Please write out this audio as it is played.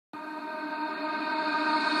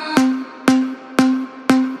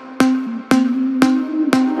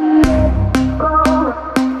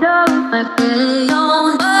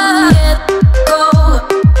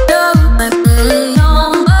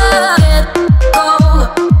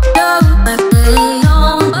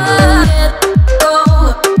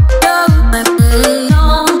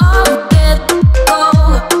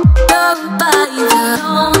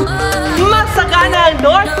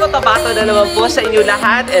inyo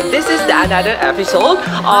lahat, and this is the another episode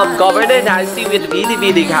of Governor Nancy with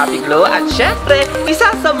Bidi Happy Glow. At syempre,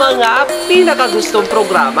 isa sa mga pinakagustong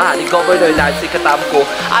programa ni Governor Nancy Catamco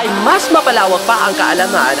ay mas mapalawak pa ang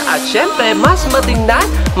kaalaman at syempre mas matingnan,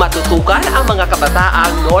 matutukan ang mga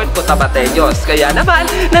kabataang North Cotabateños. Kaya naman,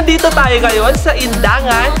 nandito tayo ngayon sa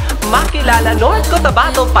Indangan, Makilala North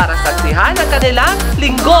Cotabato para saksihan ang kanilang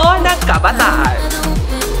Linggo ng Kabataan.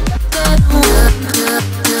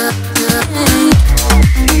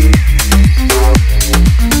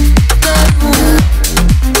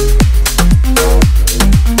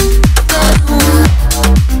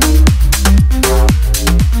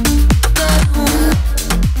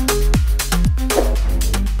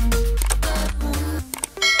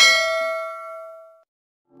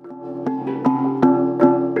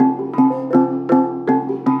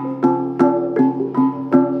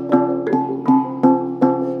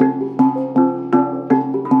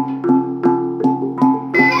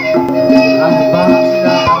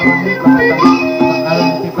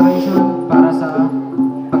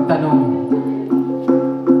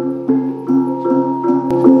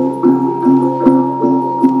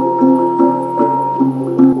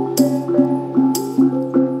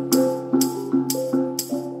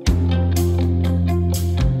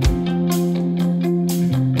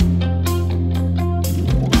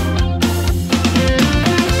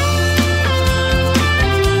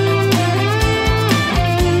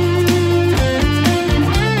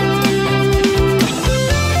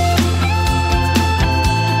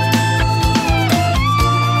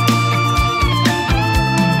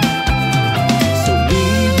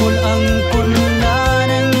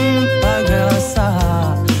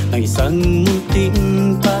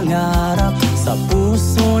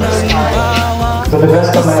 To the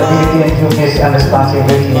best of my ability and duties and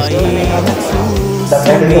responsibilities, that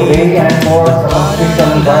I will obey and enforce the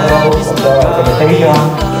constitution and bylaws of the organization,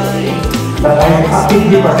 that I will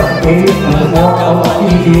actively participate in the work of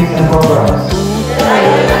activities and programs,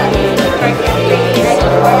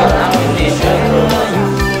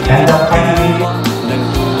 and that I will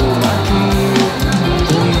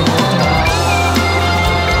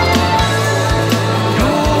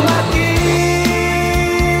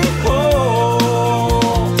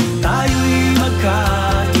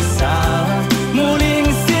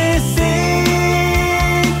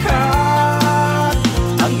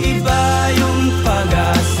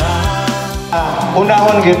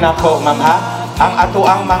unahon gyud nako, ma'am ha, ang ato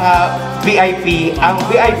ang mga VIP, ang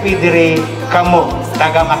VIP dire kamo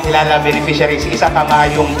taga Makilala beneficiaries, isa ka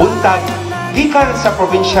maayong buntag gikan sa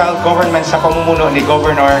provincial government sa pamumuno ni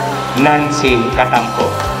Governor Nancy Catamco.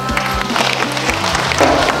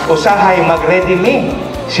 Usahay mag-ready me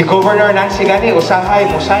si Governor Nancy gani, usahay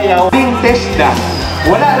musayaw ding TESDA.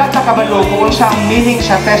 Wala lang ta kabalo kung unsang meaning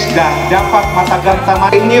sa TESDA, dapat matagang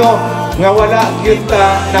tama inyo nga wala gyud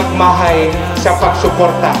ta nagmahay sa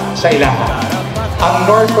pagsuporta sa ilaha. Ang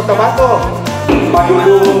North Cotabato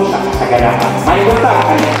madulong sa kasaganahan. May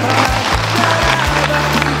buntag.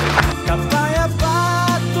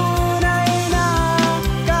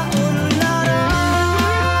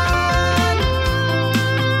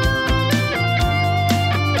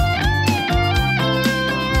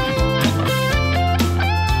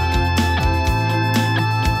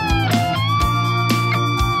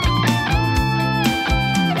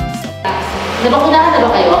 Nabakunahan na ba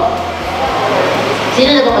kayo?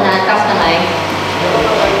 Sino nabakunahan? Taas na kayo?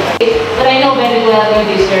 But I know very well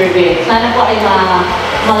you deserve it. Sana po ay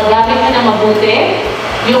magagamit nyo na mabuti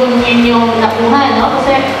yung inyong nakuha, no?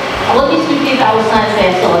 Kasi all these 50,000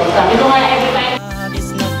 pesos. Sabi ko nga every time.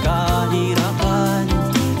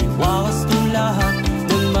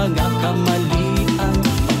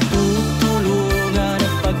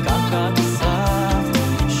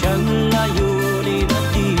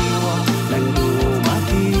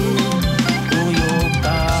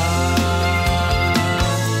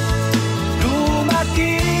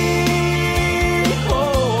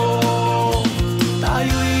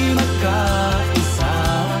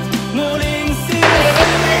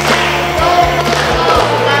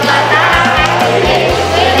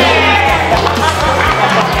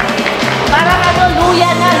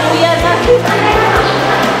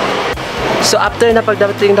 So after na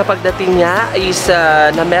pagdating niya is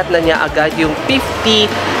na-met na niya agad yung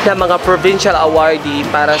 50 na mga provincial awardee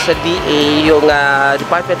para sa DA, yung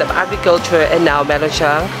Department of Agriculture, and now meron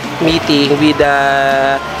siyang meeting with the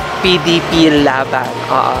PDP Laban.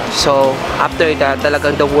 So after that,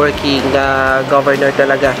 talagang the working governor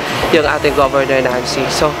talaga yung ating Governor Nancy.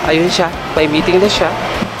 So ayun siya, may meeting na siya.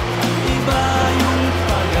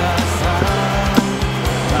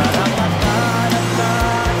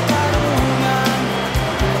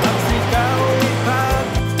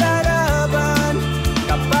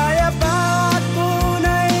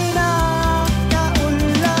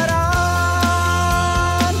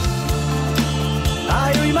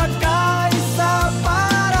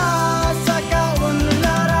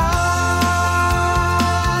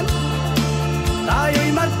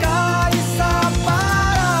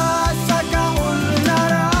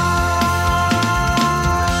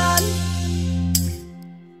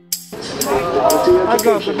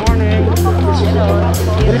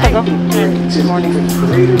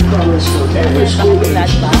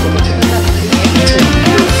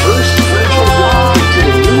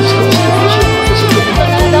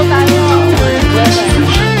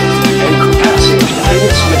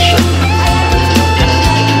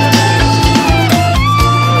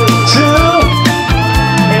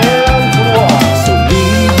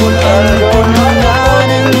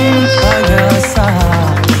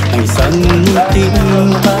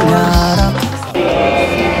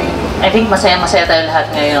 I think masaya-masaya tayo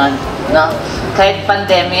lahat ngayon, no? Kahit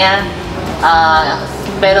pandemya,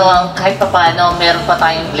 pero kahit pa paano, meron pa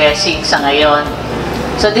tayong blessing sa ngayon.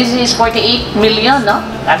 So this is 48 million, no?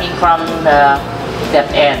 Coming from the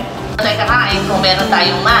DepEd. Kakain kung meron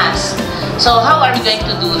tayong mask. So how are we going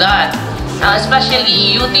to do that?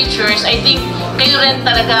 Especially you teachers, I think kayo rin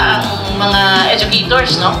talaga ang mga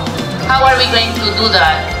educators, no? How are we going to do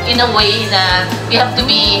that? In a way na we have to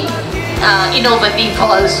be innovative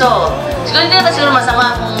also. Siguro hindi naman siguro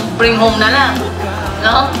masama kung bring home na lang.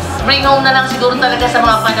 No? Bring home na lang siguro talaga sa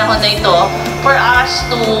mga panahon na ito for us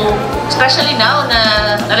to, especially now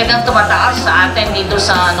na talagang tumataas sa atin dito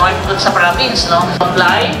sa North, sa province, no?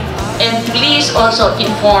 Apply and please also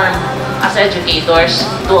inform as educators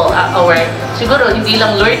to our, siguro hindi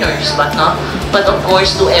lang learners, but of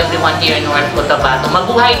course to everyone here in North Cotabato.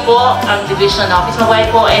 Mabuhay po ang Division Office, mabuhay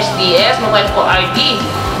po SDS, mabuhay po RD,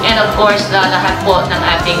 and of course lahat po ng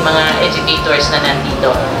ating mga educators na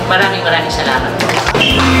nandito. Maraming salamat po.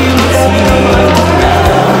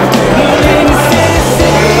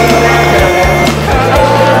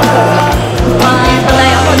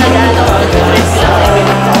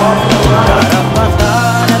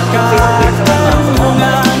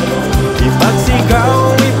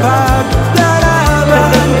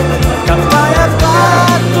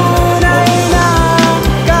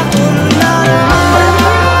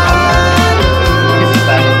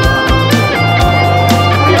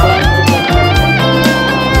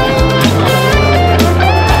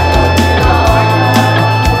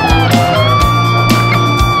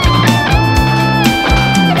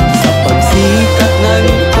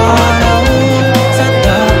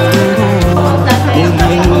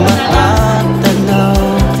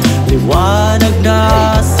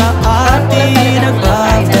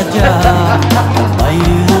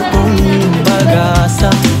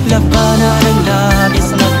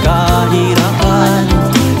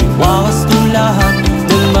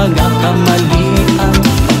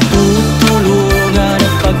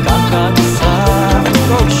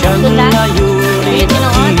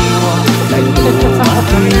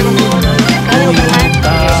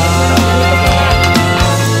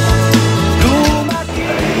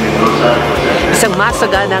 Isang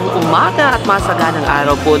masaganang umaga at masaganang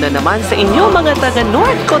araw po na naman sa inyo mga taga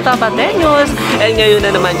North Cotabateños. And ngayon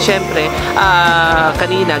na naman syempre,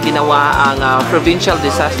 kanina ginawa ang Provincial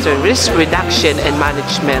Disaster Risk Reduction and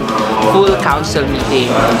Management Full Council meeting.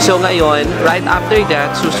 So ngayon, right after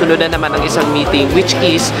that, susunod na naman ang isang meeting which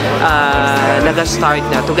is nag-start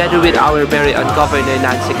na together with our very own Governor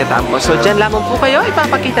Nancy Catamco. So dyan lamang po kayo,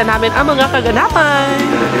 ipapakita namin ang mga kaganapan.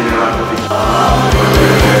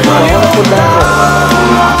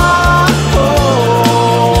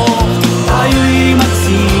 Tayo'y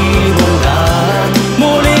magsimulan,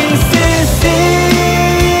 muling sisikat.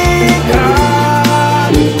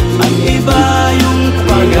 Ang iba yung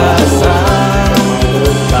pag-asa,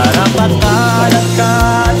 karapatan at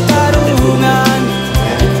katarungan,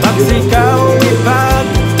 pagsikaw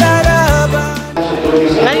ipagdaraban.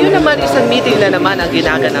 Ngayon naman, isang meeting na naman ang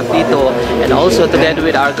ginaganap dito, and also together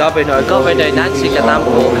with our Governor Nancy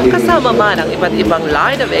Catamco, kasama man ang iba't ibang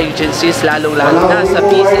line of agencies, lalong-lalo na sa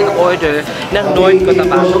peace and order ng North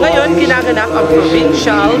Cotabato. Ngayon, ginaganap ang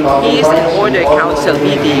Provincial Peace and Order Council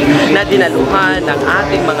meeting na dinaluhan ng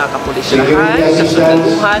ating mga kapulisyahan,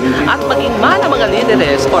 kasunduhan, at maging man ang mga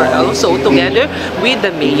leaders, or also together with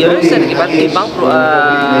the mayors ng iba't ibang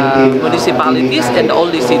municipalities and all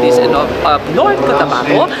the cities of North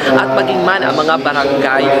Cotabato, at maging man ang mga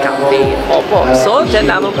barangay campaign. Opo, so dyan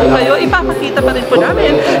naman po kayo, ipapakita pa rin po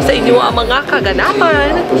namin sa inyo ang mga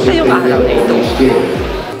kaganapan ngayong araw na ito.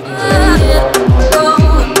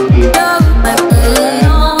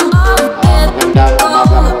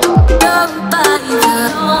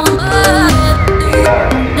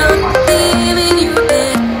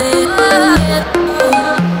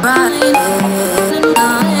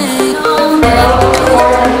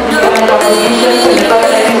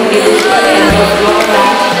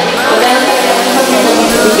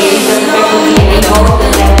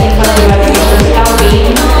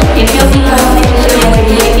 If you think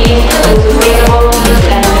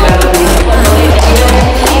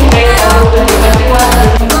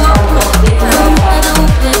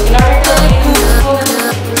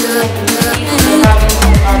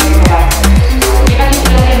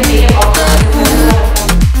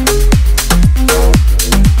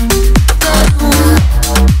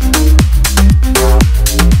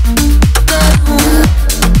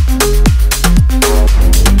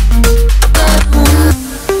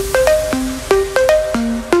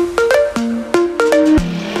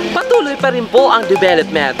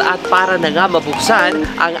development at para na nga mabuksan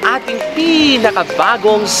ang ating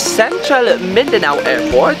pinakabagong Central Mindanao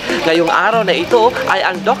Airport. Ngayong araw na ito ay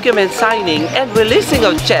ang document signing and releasing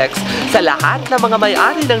of checks sa lahat ng mga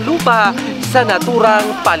may-ari ng lupa sa naturang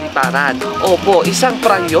paliparan. Opo, isang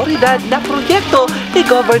prioridad na proyekto ni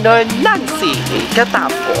Governor Nancy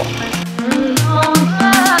Catamco.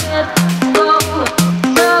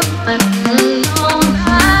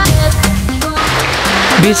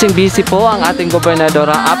 Busy po ang ating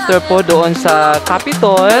gobernadora after po doon sa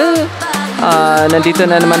Capitol. Nandito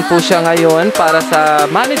na naman po siya ngayon para sa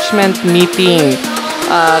management meeting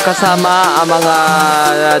kasama ang mga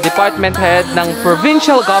department head ng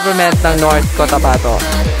provincial government ng North Cotabato.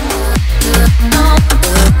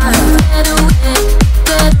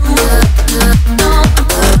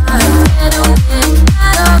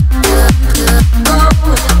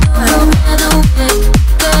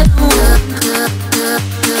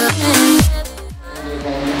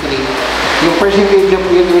 Yung percentage of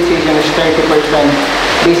utilization is 30%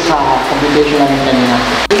 based sa computation namin kanina.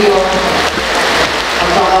 At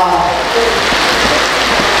saka,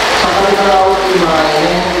 sa kanila raw,